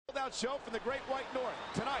sold-out show from the Great White North.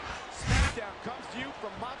 Tonight, SmackDown comes to you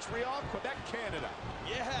from Montreal, Quebec, Canada.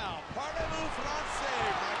 Yeah, parlez-vous français,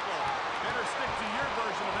 Michael. Better stick to your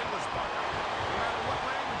version of English, partner. No matter what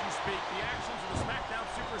language you speak, the actions of the SmackDown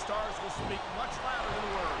superstars will speak much louder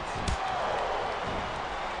than words.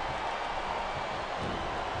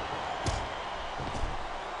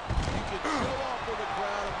 You can show off for the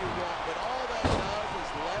crowd if you want, but all that does is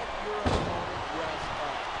let your opponent rest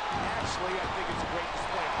up. Actually, I think it's a great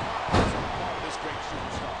display of confidence on the part of this great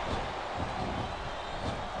superstar.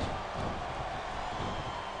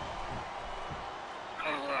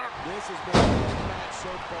 This has been a good match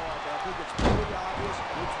so far, but I think it's pretty obvious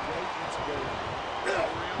which way it's going. Really?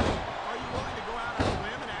 Are you willing to go out on a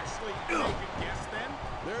limb and actually make a guess then?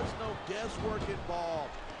 There's no guesswork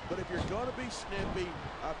involved, but if you're going to be snippy,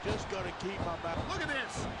 I'm just going to keep my mouth. Look at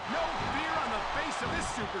this. No fear on the face of this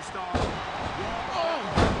superstar. Yeah,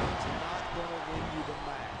 it's not going to win you the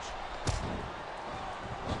match.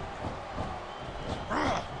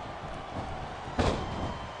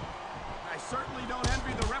 I certainly don't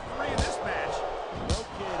envy the referee in this match. No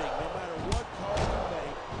kidding. No matter what call you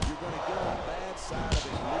make, you're going to get on the bad side of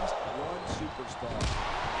at least one superstar.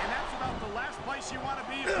 And that's about the last place you want to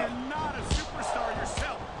be if you're not a superstar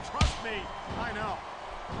yourself. Trust me, I know.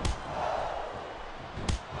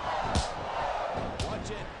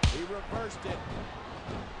 Watch it. He reversed it.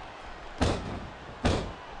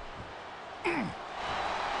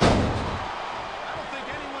 I don't think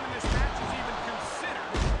anyone in this match has even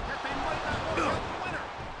considered that they might not work out the winner.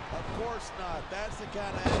 Of course not. That's the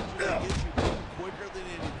kind of attitude that gets you beaten quicker than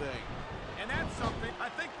anything. And that's something I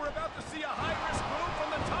think we're about to see a high-risk move from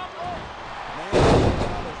the top rope. Man, the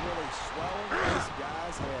crowd is really swelling this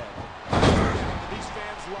guy's head. These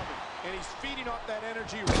fans love him, and he's feeding off that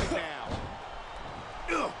energy right now.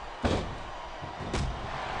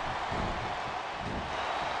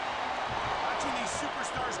 Watching these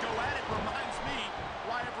superstars go at it reminds me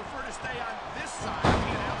why I prefer to stay on this side of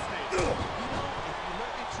the announce table. You know, if you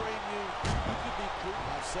let me train you, you could be cool.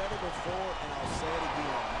 I've said it before, and I'll say it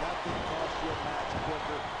again. Nothing costs you a match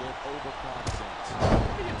quicker than overconfidence.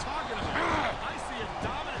 What are you talking about? I see a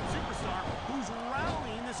dominant superstar who's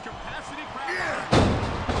rallying this capacity crowd.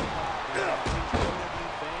 These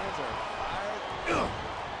WWE fans are fired.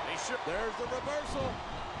 They should. There's the reversal.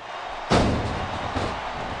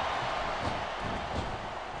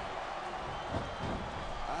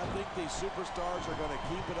 I think these superstars are going to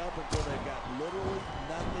keep it up until they've got literally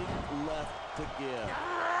nothing left to give.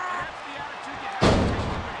 That's the attitude you have to take to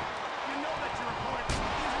the ring. You know that your opponent isn't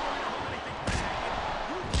going to hold anything back, and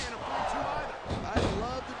you can't afford to either. I'd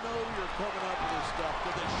love to know you're coming up with this stuff,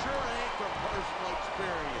 because it sure ain't from personal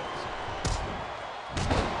experience.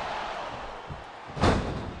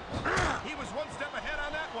 He was one step ahead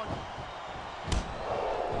on that one.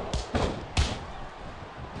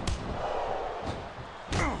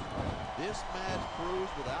 This match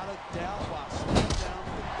proves without a doubt why SmackDown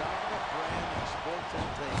is the dominant brand in sports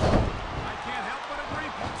entertainment. I can't help but agree.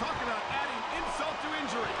 We're talking about adding insult to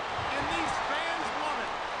injury, and these fans love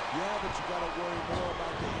it. Yeah, but you got to worry more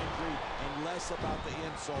about the injury and less about the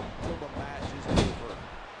insult until the match is over.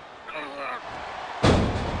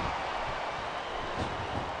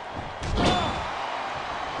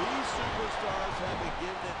 These superstars have been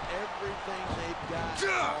giving it everything they've got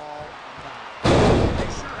all the time. They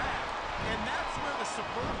sure have. And that's where the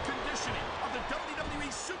superb conditioning of the WWE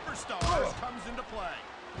superstars comes into play.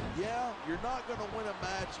 Yeah, you're not going to win a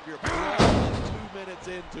match if you're blown 2 minutes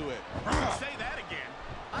into it. Say that again.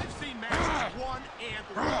 I've seen matches won and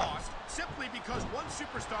lost simply because one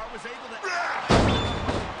superstar was able to...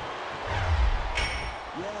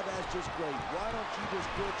 Yeah, that's just great. Why don't you just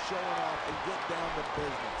quit showing off and get down to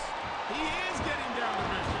business? He is getting down to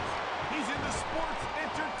business. He's in the sports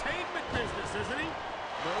entertainment business, isn't he?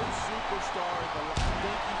 No superstar in the league. I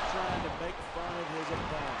think he's trying to make fun of his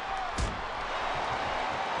opponent.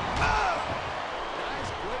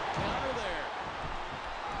 Nice quick counter there.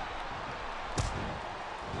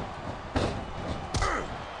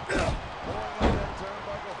 Going up that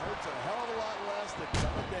turnbuckle hurts a hell of a lot less than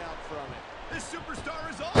coming down from it. This superstar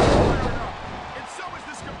is all fired up, and so is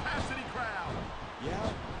this capacity crowd. Yeah,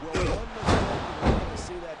 well, one mistake and we're going to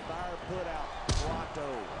see that fire put out pronto.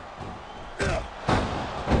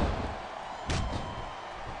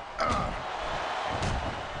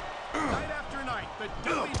 Night after night, the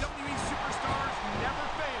WWE superstars never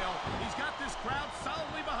fail. He's got this crowd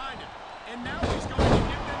solidly behind him, and now he's going to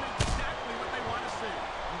give them exactly what they want to see.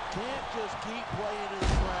 You can't just keep playing to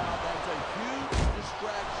the crowd. That's a huge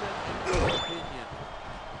distraction in my opinion.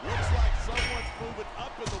 Looks like someone's moving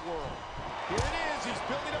up in the world. Here it is. He's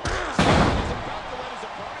building up. He's about to let his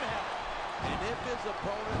opponent have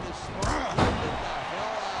opponent is smart. Get the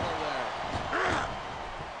hell out of there.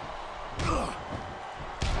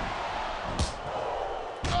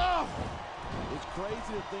 It's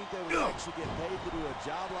crazy to think they would actually get paid to do a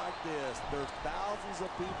job like this. There's thousands of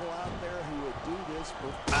people out there who would do this for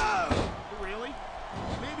free. Really?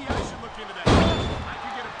 Maybe I should look into that. I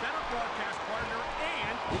could get a better broadcast partner,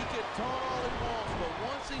 and He can taunt all he wants, but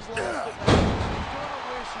once he's lost the match, he's going to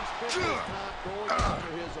wish he spent his time going after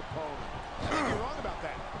his opponent. I think you're wrong about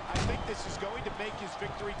that. I think this is going to make his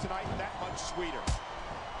victory tonight that much sweeter.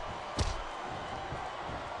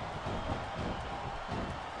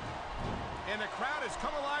 And the crowd has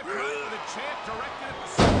come alive tonight with a chant directed at the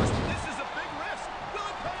source. This is a big risk. Will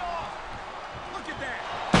it pay off? Look at that.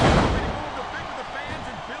 They move the big with the fans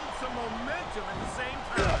and build some momentum at the same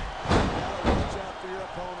time. You gotta watch out for your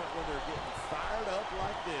opponent when they're getting fired up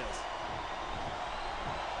like this.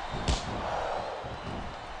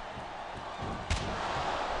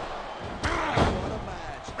 What a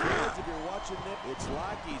match. Kids, if you're watching it, it's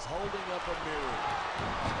like he's holding up a mirror.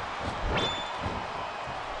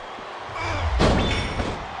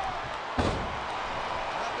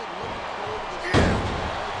 I've been looking forward to this match.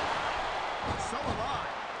 So have I.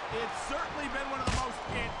 It's certainly been one of the most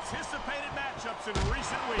anticipated matchups in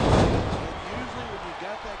recent weeks. And usually when you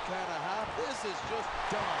got that kind of hype, this is just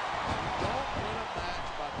dumb. You don't win a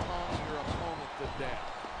match by taunting your opponent to death.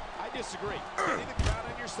 I disagree. Getting the crowd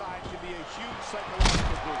on your side can be a huge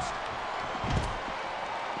psychological boost.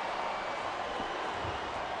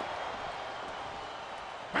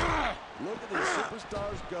 Look at these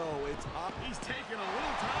superstars go. It's up. He's taking a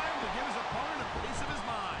little time to give his opponent a piece of his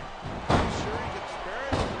mind. I'm sure he can spare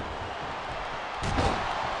it.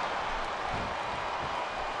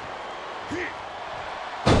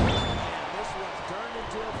 And this one's turned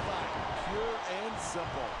into a fight. Pure and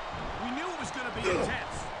simple. We knew it was going to be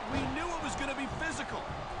intense. We knew it was going to be physical.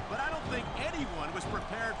 But I don't think anyone was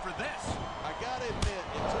prepared for this. I gotta admit,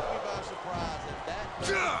 it took me by surprise, and that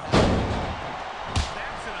doesn't happen.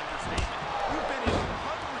 That's an understatement. You've been in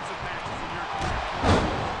hundreds of matches in your career.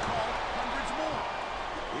 We'll call hundreds more.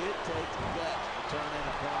 It takes guts to turn an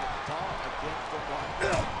opponent taunt against them like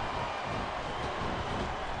that.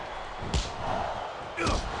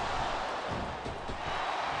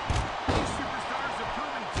 These superstars have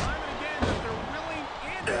proven time and again that they're willing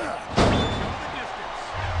and able to go the distance.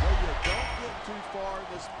 Well, you don't get too far in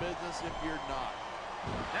this business if you're not.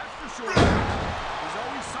 That's for sure. There's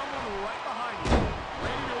always someone right behind you,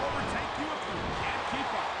 ready to overtake you if you can't keep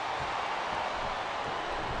up.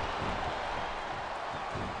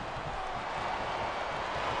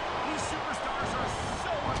 These superstars are so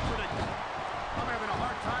unpredictable. I'm having a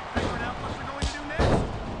hard time figuring out what they're going to do next.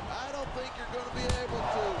 I don't think you're going to be able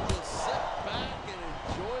to. Just sit back and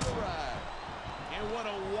enjoy the ride. And what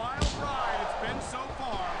a wild ride it's been so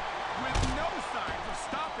far, with no signs of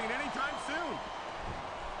stopping anytime soon.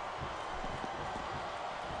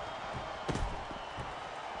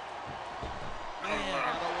 Man,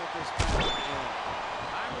 I don't want this match to end.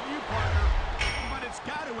 I'm with you, partner, but it's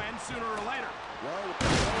got to end sooner or later. Well, the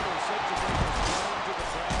competitor situation is thrown to the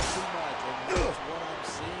crowd too much, and that's what I'm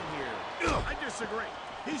seeing here. I disagree.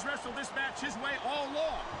 He's wrestled this match his way all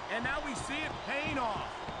along, and now we see it paying off.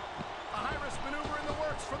 A high-risk maneuver in the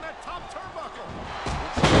works from that top turnbuckle.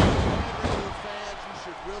 It's to the fans, you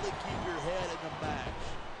should really keep your head in the match.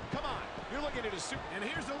 Come on, you're looking at a super... And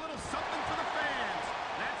here's a little something for the fans.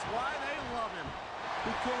 That's why they love him.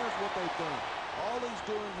 Who cares what they think? All he's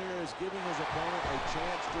doing here is giving his opponent a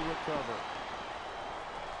chance to recover.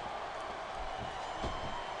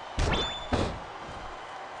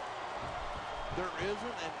 There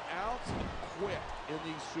isn't an ounce of quit in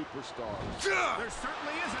these superstars. There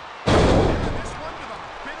certainly isn't. And this one to the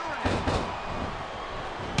bitter end.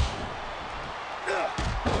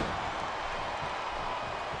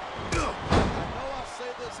 I know I say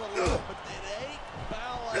this a lot, but it ain't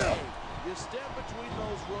ballet. You step between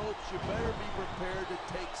those ropes, you better be prepared to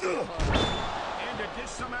take some punches. And to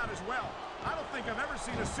dish some out as well. I don't think I've ever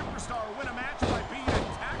seen a superstar win a match by being a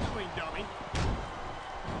tackling dummy.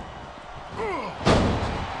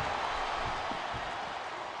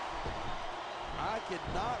 I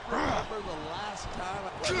cannot remember the last time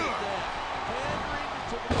I did that. Pandering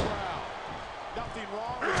to the crowd. Nothing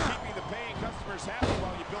wrong with keeping the paying customers happy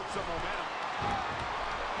while you build some momentum.